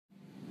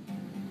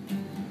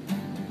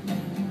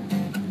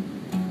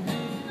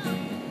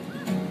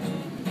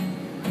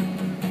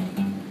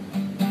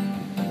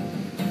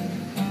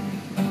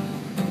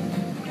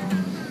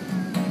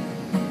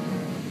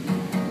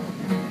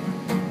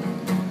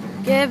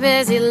Get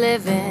busy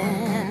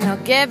living or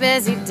get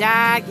busy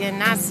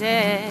dying, I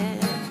said.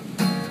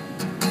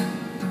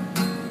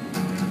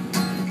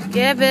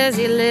 Get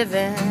busy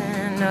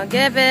living or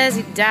get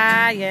busy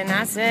dying,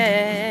 I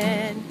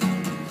said.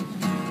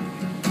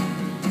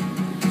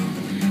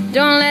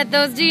 Don't let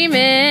those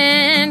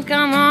demons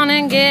come on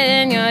and get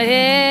in your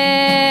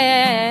head.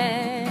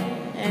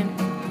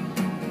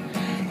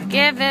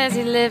 Get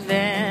busy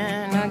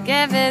living or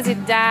get busy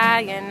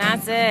dying, I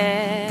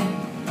said.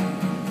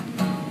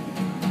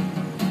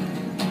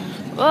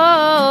 Oh,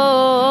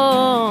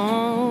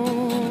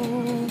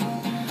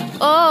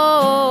 oh,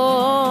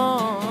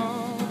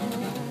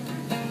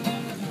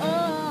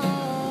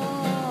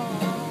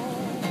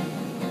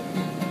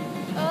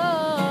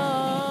 oh,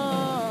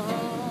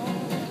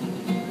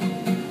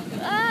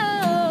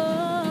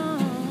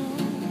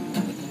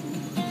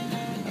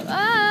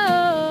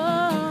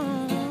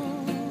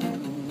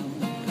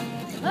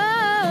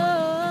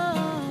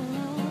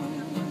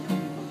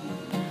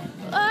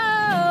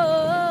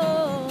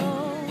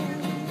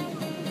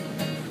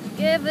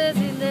 get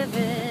busy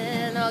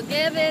living or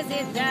get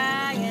busy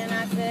dying,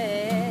 I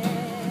said.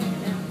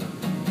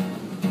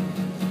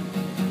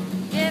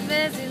 Get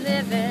busy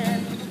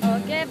living or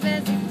get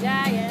busy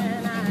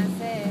dying, I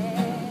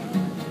said.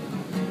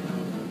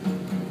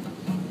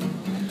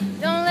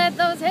 Don't let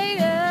those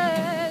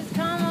haters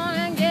come on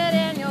and get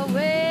in your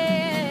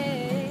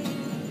way.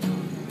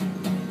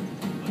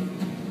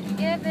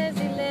 Get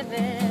busy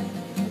living,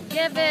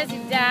 get busy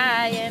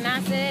dying,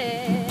 I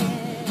said.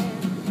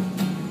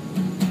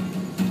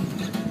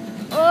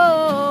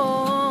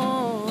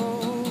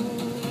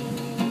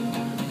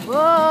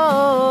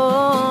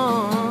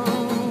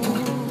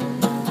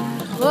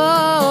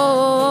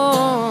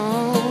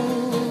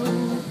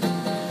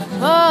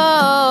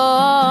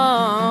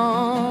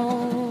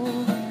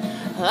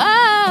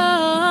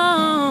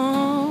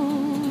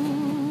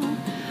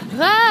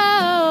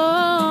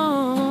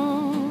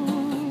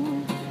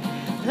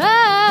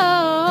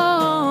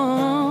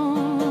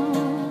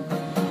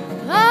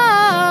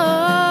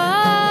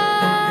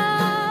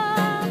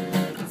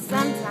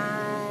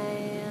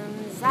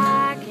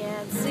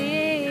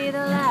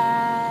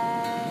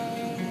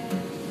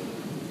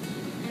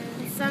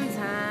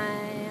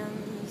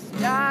 Sometimes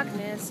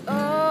darkness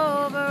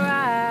overrides,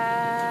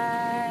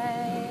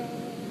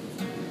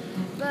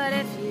 but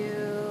if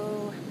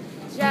you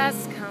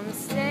just come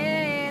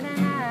stay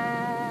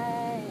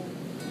tonight,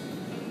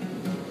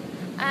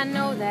 I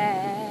know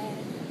that